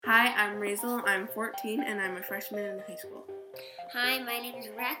Hi, I'm Razel. I'm 14 and I'm a freshman in high school. Hi, my name is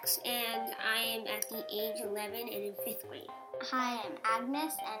Rex and I am at the age 11 and in 5th grade. Hi, I'm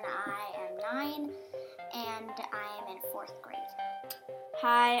Agnes and I am 9 and I am in 4th grade.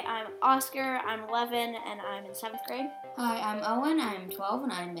 Hi, I'm Oscar. I'm 11 and I'm in 7th grade. Hi, I'm Owen. I'm 12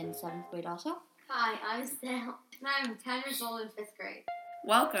 and I'm in 7th grade also. Hi, I'm Sam and I'm 10 years old in 5th grade.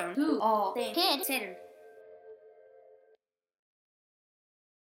 Welcome to all Kid Center.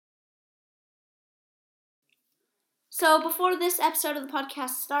 So before this episode of the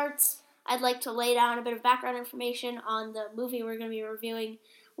podcast starts, I'd like to lay down a bit of background information on the movie we're going to be reviewing,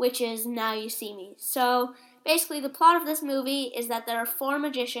 which is Now You See Me. So basically the plot of this movie is that there are 4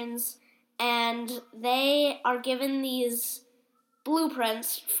 magicians and they are given these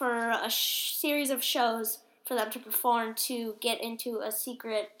blueprints for a series of shows for them to perform to get into a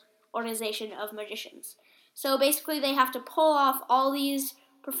secret organization of magicians. So basically they have to pull off all these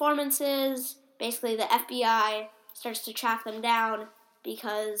performances. Basically the FBI starts to track them down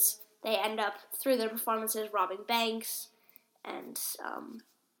because they end up, through their performances, robbing banks and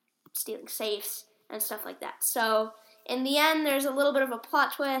stealing safes and stuff like that. So in the end, there's a little bit of a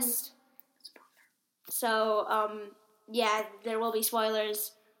plot twist. So, yeah, there will be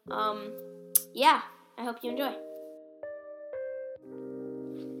spoilers. Yeah, I hope you enjoy.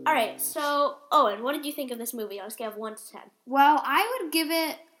 Alright, so, Owen, what did you think of this movie on a scale of 1 to 10? Well, I would give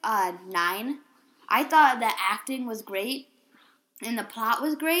it a 9. I thought the acting was great and the plot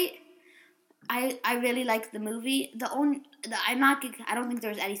was great. I really liked the movie. I don't think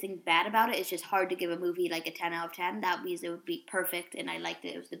there's anything bad about it. It's just hard to give a movie like a 10 out of 10. That means it would be perfect, and I liked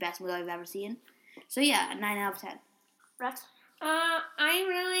it. It was the best movie I've ever seen. So yeah, a 9 out of 10. Rex? I'm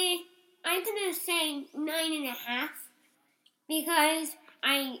gonna say 9.5 because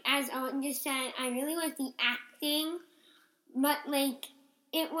as Owen just said, I really like the acting, but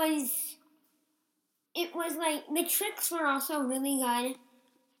it was like the tricks were also really good,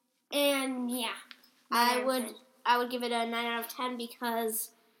 and yeah. I would give it a 9 out of 10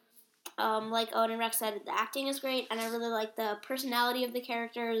 because, like Owen and Rex said, the acting is great, and I really like the personality of the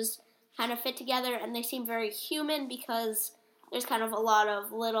characters kind of fit together, and they seem very human because there's kind of a lot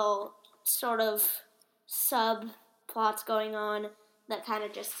of little sort of subplots going on that kind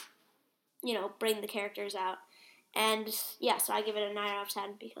of just, bring the characters out. And yeah, so I give it a 9 out of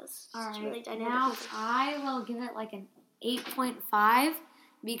 10 because it's really dynamic. Now I will give it like an 8.5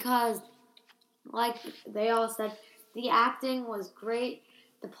 because, like they all said, the acting was great,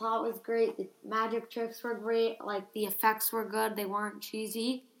 the plot was great, the magic tricks were great, like the effects were good, they weren't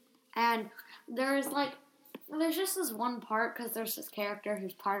cheesy, and there's just this one part because there's this character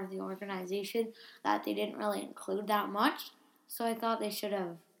who's part of the organization that they didn't really include that much, so I thought they should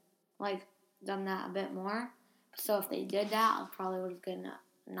have done that a bit more. So if they did that, I probably would have given a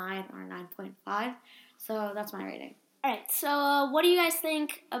 9 or 9.5. So that's my rating. All right, so what do you guys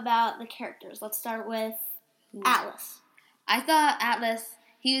think about the characters? Let's start with Atlas. I thought Atlas,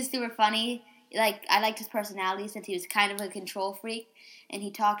 he was super funny. I liked his personality since he was kind of a control freak and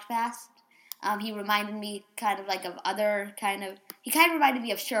he talked fast. He reminded me he kind of reminded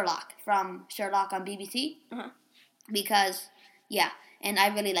me of Sherlock from Sherlock on BBC. Uh-huh. Because, yeah. And I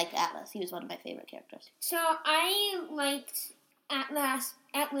really liked Atlas. He was one of my favorite characters. So I liked Atlas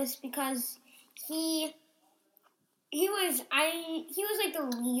because he was like the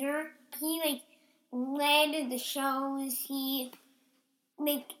leader. He led the shows. He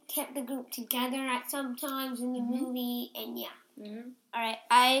kept the group together at some times in the movie, and yeah. Mm-hmm. All right,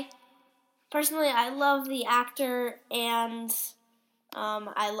 I love the actor and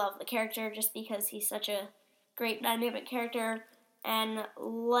I love the character just because he's such a great dynamic character. And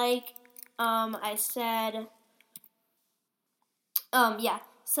like I said,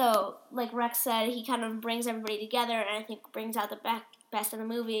 so like Rex said, he kind of brings everybody together and I think brings out the best in the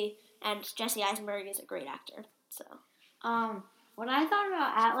movie, and Jesse Eisenberg is a great actor. So, what I thought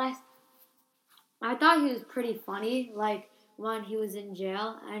about Atlas, I thought he was pretty funny, when he was in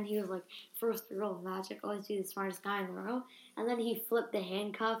jail, and he was first rule of magic, always be the smartest guy in the room, and then he flipped the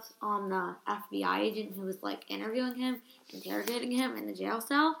handcuffs on the FBI agent who was, interviewing him, interrogating him in the jail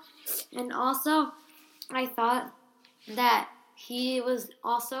cell, and also, I thought that he was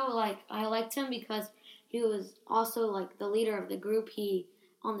also, I liked him because he was also, the leader of the group. He,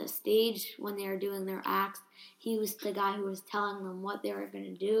 on the stage, when they were doing their acts, he was the guy who was telling them what they were going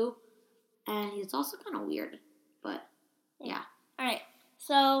to do, and he's also kind of weird, but... yeah. All right.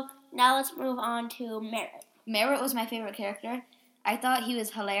 So now let's move on to Merritt. Merritt was my favorite character. I thought he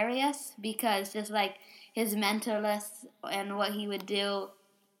was hilarious because just his mentalness and what he would do,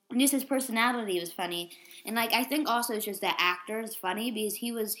 And just his personality was funny. And, like, I think also it's just the actor is funny because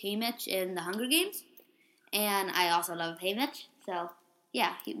he was Haymitch in The Hunger Games. And I also love Haymitch. So,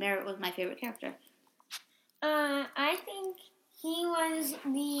 yeah, Merritt was my favorite character. I think he was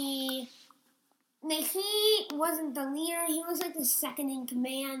he wasn't the leader. He was like the second in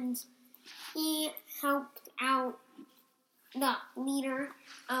command. He helped out the leader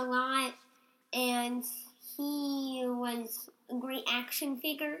a lot, and he was a great action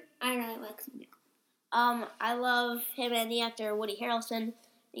figure. I really like him. I love him and the actor Woody Harrelson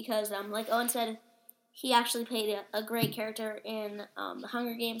because, like Owen said, he actually played a great character in the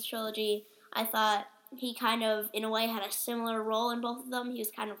Hunger Games trilogy. I thought he kind of, in a way, had a similar role in both of them. He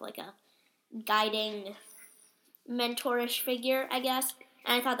was kind of like a guiding, mentorish figure, I guess.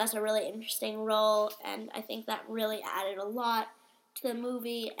 And I thought that's a really interesting role, and I think that really added a lot to the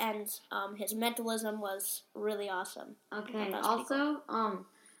movie, and his mentalism was really awesome. Okay, also,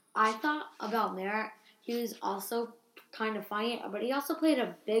 I thought about Merritt, he was also kind of funny, but he also played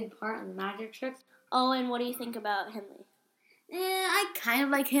a big part in the magic tricks. Oh, and what do you think about Henley? I kind of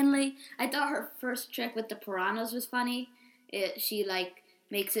like Henley. I thought her first trick with the piranhas was funny. She, like,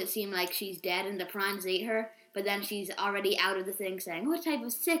 makes it seem like she's dead and the piranhas ate her, but then she's already out of the thing saying, what type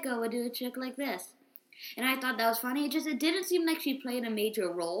of sicko would do a trick like this? And I thought that was funny. It didn't seem like she played a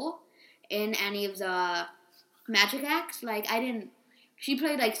major role in any of the magic acts. Like, she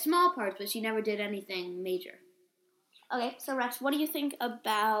played, like, small parts, but she never did anything major. Okay, so Rex, what do you think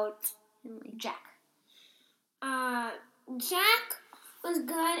about Jack? Jack was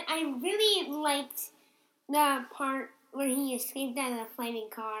good. I really liked the part where he escaped out of the flaming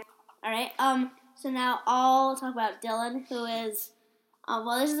car. Alright, so now I'll talk about Dylan, who is,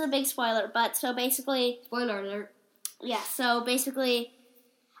 well, this is a big spoiler, but so basically... Spoiler alert. Yeah, so basically,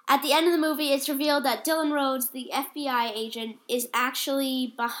 at the end of the movie, it's revealed that Dylan Rhodes, the FBI agent, is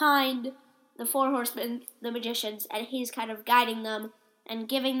actually behind the Four Horsemen, the magicians, and he's kind of guiding them and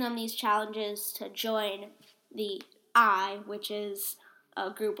giving them these challenges to join the Eye, which is a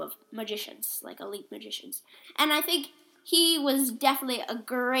group of magicians, like elite magicians. And I think he was definitely a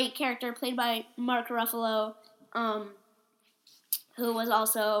great character, played by Mark Ruffalo, who was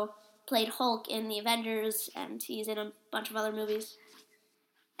also played Hulk in the Avengers, and he's in a bunch of other movies.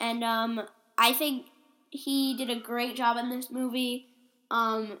 And I think he did a great job in this movie.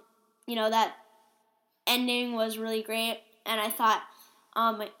 That ending was really great, and I thought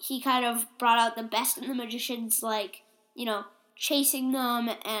he kind of brought out the best in the magicians, like, chasing them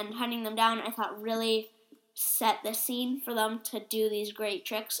and hunting them down. I thought really set the scene for them to do these great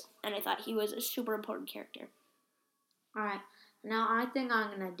tricks, and I thought he was a super important character. Alright, now I think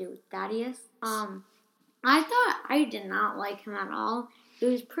I'm going to do Thaddeus. I thought I did not like him at all. He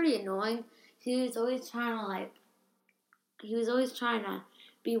was pretty annoying. He was always trying to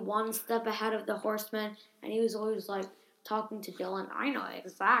be one step ahead of the horsemen, and he was always, like, talking to Dylan. I know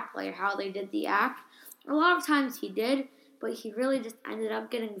exactly how they did the act. A lot of times he did, but he really just ended up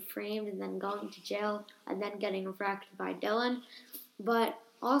getting framed and then going to jail and then getting wrecked by Dylan. But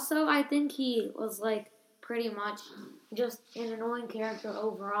also, I think he was, like, pretty much just an annoying character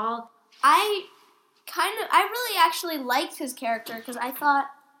overall. I really actually liked his character because I thought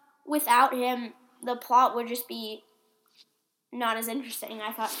without him, the plot would just be not as interesting.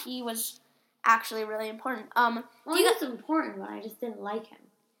 I thought he was actually really important. Well, he was important, but I just didn't like him.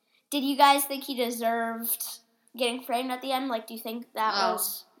 Did you guys think he deserved getting framed at the end? Like, do you think that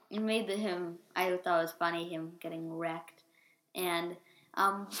was... It made I thought it was funny, him getting wrecked. And,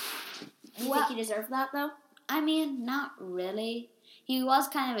 Do you think he deserved that, though? I mean, not really. He was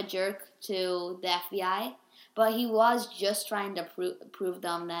kind of a jerk to the FBI, but he was just trying to prove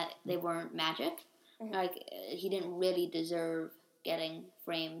them that they weren't magic. Mm-hmm. Like, he didn't really deserve getting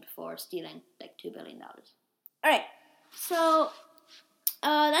framed for stealing, like, $2 billion. All right. So,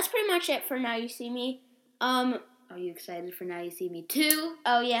 that's pretty much it for Now You See Me. Are you excited for Now You See Me 2?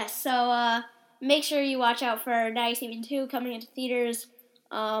 Oh, yeah. So, make sure you watch out for Now You See Me 2 coming into theaters.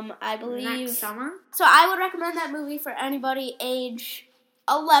 I believe... next summer? So, I would recommend that movie for anybody age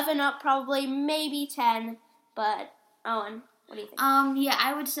 11 up, probably, maybe 10. But, Owen, what do you think? Yeah,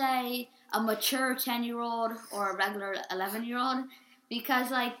 I would say a mature 10-year-old or a regular 11-year-old,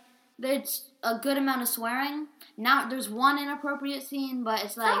 because, like, there's a good amount of swearing. Now, there's one inappropriate scene, but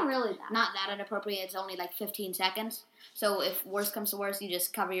it's, like, not really that. Not that inappropriate. It's only, like, 15 seconds. So if worse comes to worse, you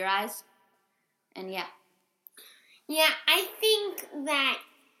just cover your eyes. And, yeah. Yeah, I think that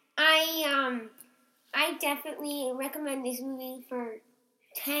I definitely recommend this movie for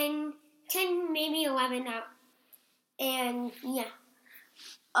 10, maybe 11 up. And, yeah.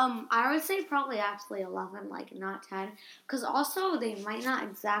 I would say probably actually 11, like not 10, because also they might not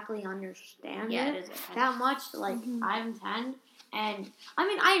exactly understand Yeah, it it is a 10. that much. Like I'm 10, and I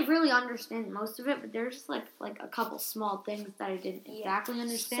mean I really understand most of it, but there's just like a couple small things that I didn't exactly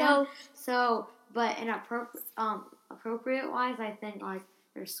understand. So, but in appropriate wise, I think like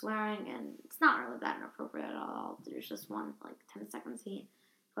there's swearing, and it's not really that inappropriate at all. There's just one like 10-second scene,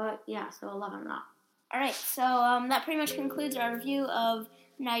 but yeah, so 11 not. All right, so that pretty much concludes our review of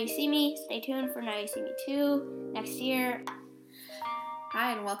Now You See Me. Stay tuned for Now You See Me 2 next year.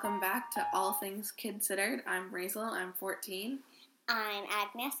 Hi, and welcome back to All Things Kid-Centered. I'm Razel. I'm 14. I'm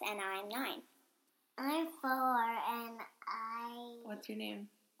Agnes, and I'm 9. I'm 4, and What's your name?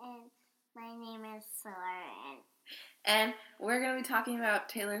 and my name is Soren. And we're going to be talking about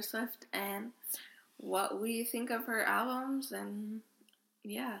Taylor Swift and what we think of her albums, and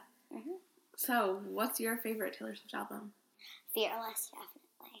yeah. Mhm. So, what's your favorite Taylor Swift album? Fearless,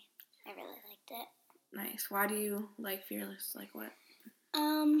 definitely. I really liked it. Nice. Why do you like Fearless? Like what?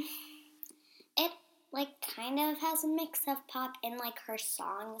 It like kind of has a mix of pop in like her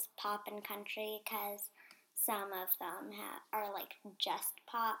songs, pop and country, because some of them are like just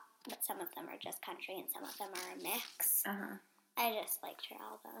pop, but some of them are just country, and some of them are a mix. Uh-huh. I just liked her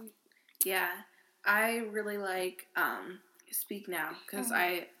album. Yeah. I really like Speak Now, because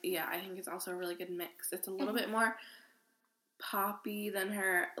I think it's also a really good mix. It's a little bit more poppy than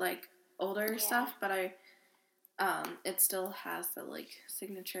her like older stuff, but it still has the like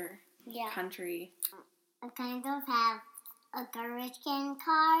signature country. I kind of have a garbage can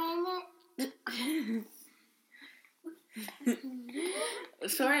car in it.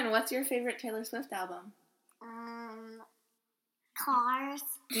 Soren, what's your favorite Taylor Swift album? Cars.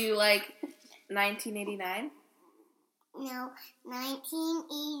 Do you like 1989? No,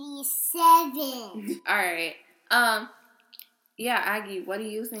 1987. All right. Yeah, Aggie, what do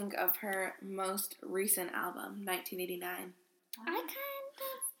you think of her most recent album, 1989?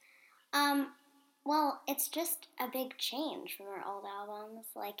 Well, it's just a big change from her old albums.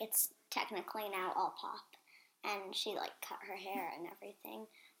 Like, it's technically now all pop, and she, like, cut her hair and everything.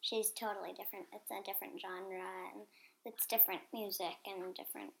 She's totally different. It's a different genre, and it's different music and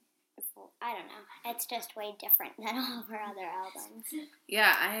different, I don't know. It's just way different than all of her other albums.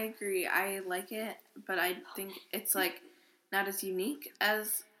 Yeah, I agree. I like it, but I think it's, like, not as unique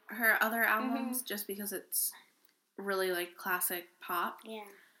as her other albums, just because it's really, like, classic pop. Yeah.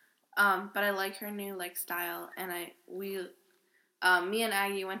 But I like her new, like, style, and me and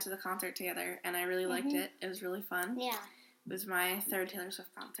Aggie went to the concert together, and I really liked it. It was really fun. Yeah. It was my third Taylor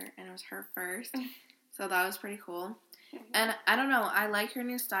Swift concert, and it was her first, so that was pretty cool. And I don't know, I like her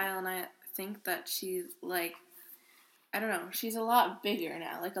new style, and I think that she's, like, I don't know, she's a lot bigger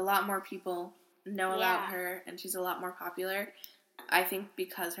now. Like, a lot more people know about her, and she's a lot more popular. I think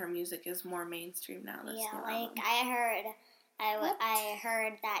because her music is more mainstream now. This new like, album. I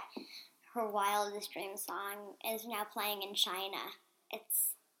heard that her Wildest Dream song is now playing in China.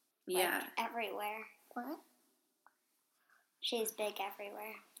 It's, like, everywhere. What? She's big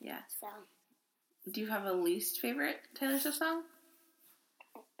everywhere. Yeah. So. Do you have a least favorite Taylor Swift song?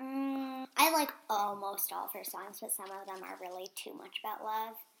 I like almost all of her songs, but some of them are really too much about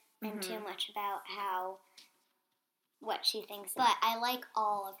love and too much about what she thinks. But I like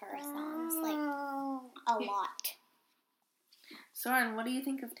all of her songs, like, a lot. Soren, what do you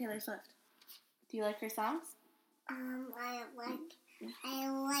think of Taylor Swift? Do you like her songs? I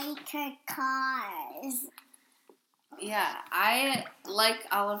like her cars. Yeah, I like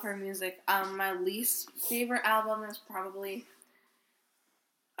all of her music. My least favorite album is probably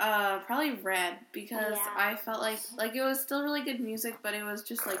Red, because I felt like it was still really good music, but it was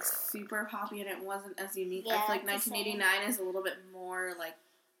just like super poppy and it wasn't as unique. I feel like 1989 is a little bit more like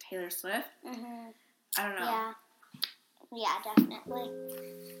Taylor Swift. I don't know. Yeah, definitely.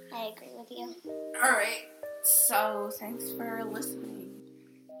 I agree with you. All right. So thanks for listening.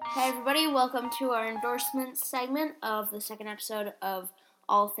 Hey everybody, welcome to our endorsement segment of the second episode of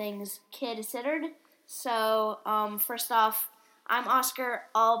All Things Kid-Centered. So, first off, I'm Oscar.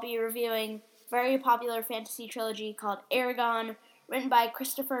 I'll be reviewing a very popular fantasy trilogy called Eragon, written by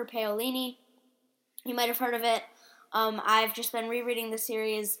Christopher Paolini. You might have heard of it. I've just been rereading the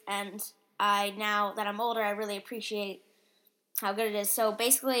series, and now that I'm older, I really appreciate how good it is. So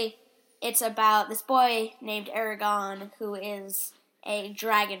basically, it's about this boy named Eragon who is a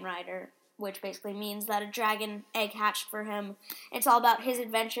dragon rider, which basically means that a dragon egg hatched for him. It's all about his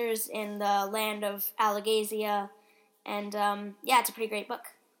adventures in the land of Alagasia, and it's a pretty great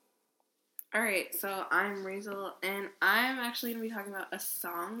book. All right, so I'm Razel, and I'm actually going to be talking about a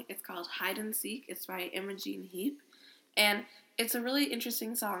song. It's called Hide and Seek. It's by Imogen Heap, And it's a really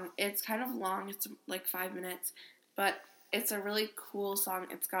interesting song. It's kind of long. It's like 5 minutes. But it's a really cool song.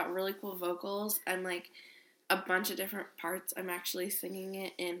 It's got really cool vocals and, like, a bunch of different parts. I'm actually singing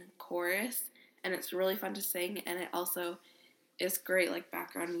it in chorus. And it's really fun to sing. And it also is great, like,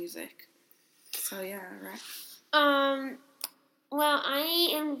 background music. So, yeah, Rex. Well, I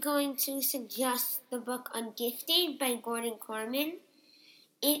am going to suggest the book Ungifted by Gordon Corman.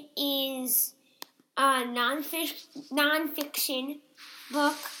 It is a nonfiction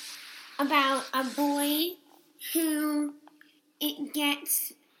book about a boy who it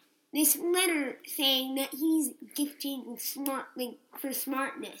gets this letter saying that he's gifted with for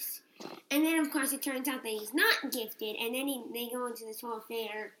smartness. And then, of course, it turns out that he's not gifted, and then they go into this whole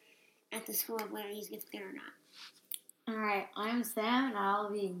affair at the school of whether he's gifted or not. Alright, I'm Sam, and I'll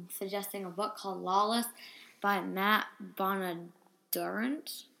be suggesting a book called Lawless by Matt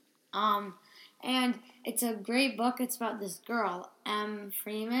Bonadurant. And it's a great book. It's about this girl, M.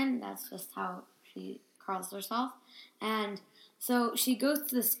 Freeman. That's just how she calls herself. And so she goes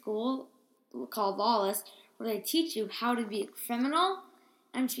to the school called Lawless, where they teach you how to be a criminal.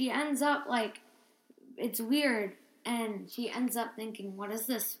 And she ends up, like, it's weird. And she ends up thinking, what is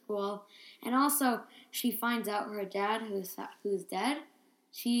this school? And also, she finds out her dad, who's dead,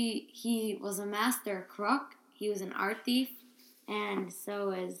 he was a master crook. He was an art thief. And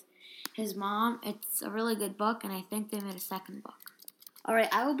so is his mom. It's a really good book, and I think they made a second book.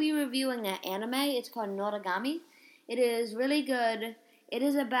 Alright, I will be reviewing an anime. It's called Noragami. It is really good. It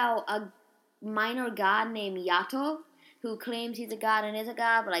is about a minor god named Yato, who claims he's a god and is a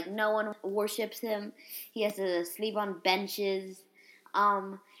god, but, like, no one worships him. He has to sleep on benches.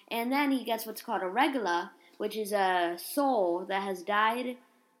 And then he gets what's called a regula, which is a soul that has died,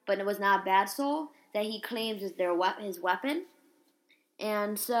 but it was not a bad soul, that he claims is his weapon.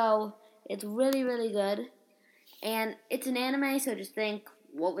 And so it's really, really good. And it's an anime, so just think,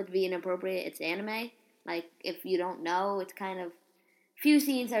 what would be inappropriate? It's anime. Like, if you don't know, it's kind of... few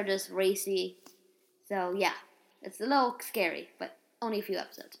scenes are just racy. So, yeah. It's a little scary, but only a few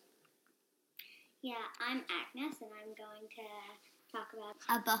episodes. Yeah, I'm Agnes, and I'm going to talk about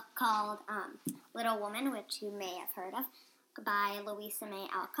a book called Little Woman, which you may have heard of, by Louisa May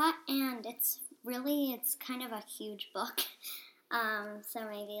Alcott. And it's kind of a huge book. So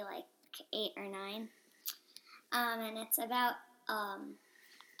maybe like 8 or 9. And it's about a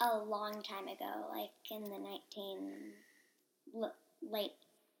long time ago, like in the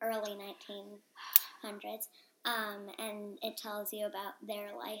early 1900s. And it tells you about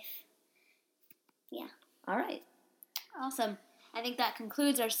their life. Yeah. All right. Awesome. I think that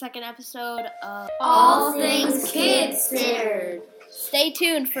concludes our second episode of All Things Considered. Stay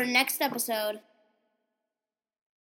tuned for next episode.